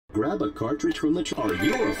Grab a cartridge from the Are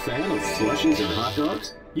you a fan of slushies and hot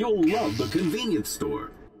dogs? You'll love the convenience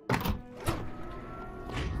store.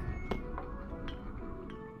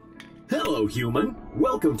 Hello, human.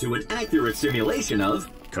 Welcome to an accurate simulation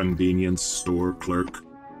of Convenience store clerk.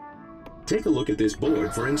 Take a look at this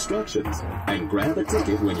board for instructions and grab a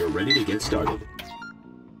ticket when you're ready to get started.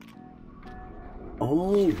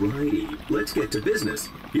 Alrighty, let's get to business.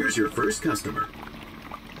 Here's your first customer.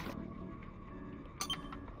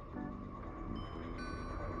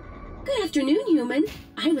 Good afternoon, human.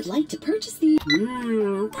 I would like to purchase the...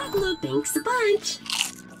 that look, thanks a bunch.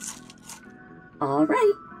 All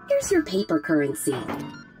right, here's your paper currency.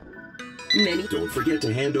 Don't forget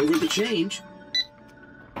to hand over the change.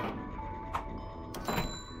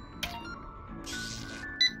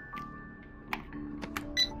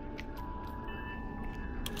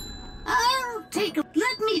 I'll take a...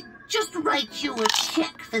 Let me just write you a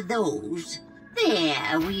check for those.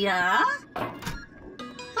 There we are.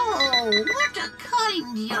 Oh, what a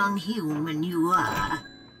kind young human you are.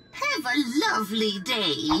 Have a lovely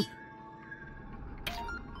day.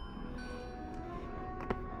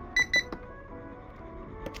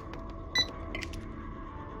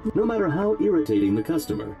 No matter how irritating the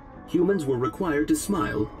customer, humans were required to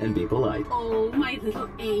smile and be polite. Oh, my little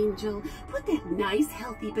angel. Put that nice,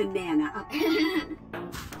 healthy banana up.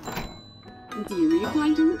 Dearie, why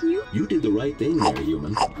didn't you? You did the right thing there,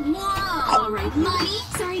 human. Whoa! All right, Money?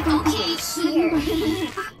 Sorry about Okay, here.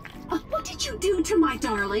 What did you do to my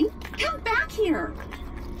darling? Come back here.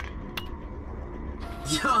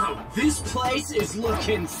 Yo, this place is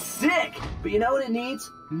looking sick! But you know what it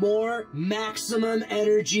needs? More maximum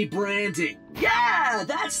energy branding. Yeah,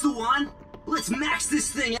 that's the one! Let's max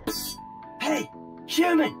this thing out. Hey,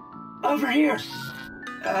 human! Over here!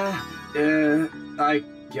 I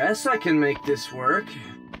guess I can make this work.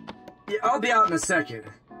 Yeah, I'll be out in a second.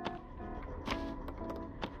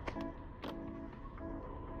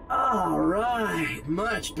 Alright,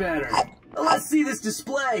 much better. Let's see this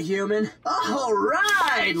display, human.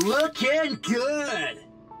 Alright, looking good.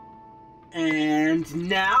 And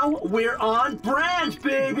now we're on brand,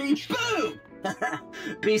 baby. Boom!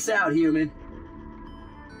 Peace out, human.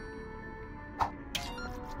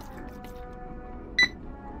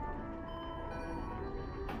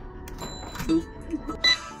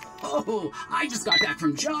 Oh, I just got back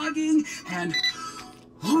from jogging, and...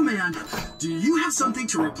 oh man, do you have something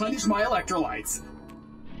to replenish my electrolytes?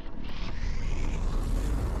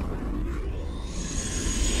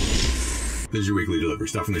 This is your weekly delivery,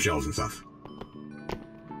 stuff from the shelves and stuff.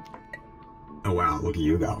 Oh wow, look at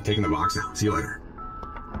you go, taking the box out. See you later.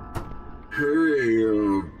 Hey,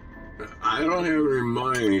 I don't have any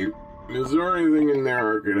money. Is there anything in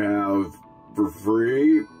there I could have for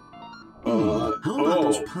free? How about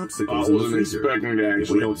those popsicles in the freezer? Expecting to actually If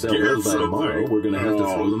we don't sell those by tomorrow, we're gonna have to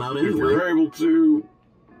throw them out anyway. If you're able to,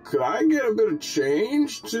 could I get a bit of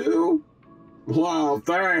change too? Wow,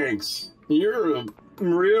 thanks. You're a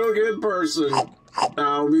real good person.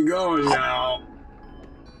 I'll be going now.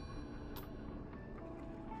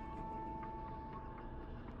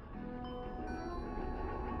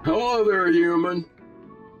 Hello there, human.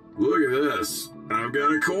 Look at this. I've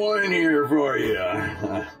got a coin here for you.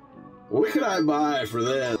 What could I buy for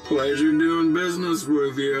this? Pleasure doing business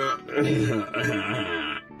with you.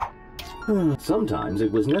 Sometimes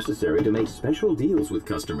it was necessary to make special deals with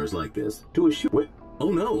customers like this to assure... Wait,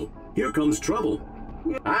 oh no, here comes trouble.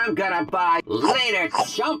 I'm gonna buy later,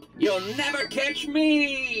 chump. You'll never catch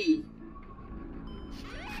me.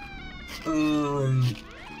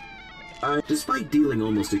 Despite dealing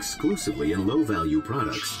almost exclusively in low-value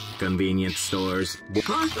products, convenience stores...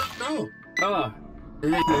 Huh? Oh.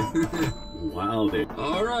 Wow, they...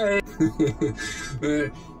 All right.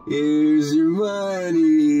 Here's your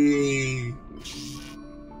money.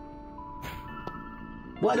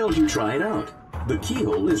 Why don't you try it out? The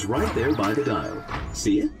keyhole is right there by the dial.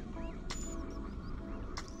 See it?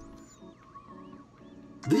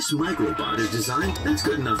 This microbot is designed... That's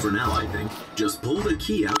good enough for now, I think. Just pull the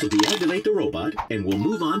key out to deactivate the robot, and we'll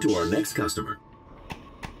move on to our next customer.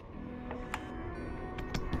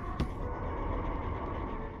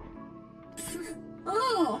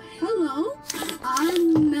 Oh, hello.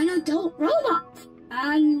 I'm an adult robot,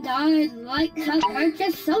 and I'd like to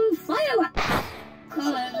purchase some fireworks,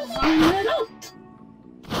 'cause I'm an adult.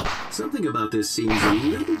 Something about this seems a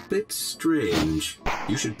little bit strange.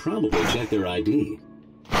 You should probably check their ID.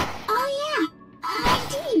 Oh yeah,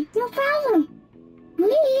 ID, no problem.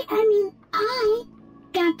 I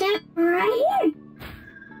got that right here.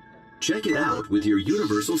 Check it out with your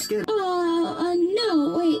universal scan.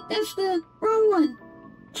 No, wait, that's the wrong one.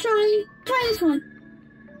 Try this one.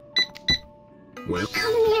 Well,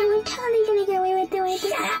 Come here, we're totally gonna get away with doing this.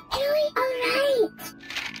 Shut up, Haley. Alright.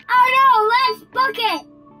 Oh no, let's book it.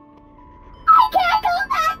 I can't go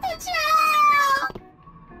back to jail!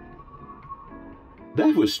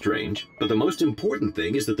 that was strange, but the most important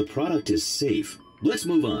thing is that the product is safe. Let's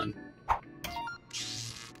move on.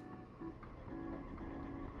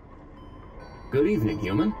 Good evening,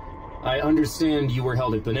 human. I understand you were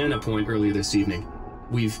held at Banana Point earlier this evening.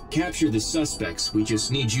 We've captured the suspects. We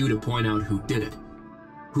just need you to point out who did it.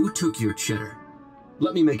 Who took your cheddar?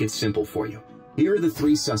 Let me make it simple for you. Here are the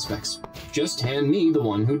 3 suspects. Just hand me the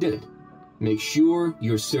one who did it. Make sure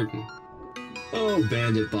you're certain. Oh,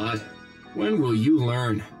 Bandit Bot, when will you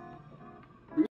learn?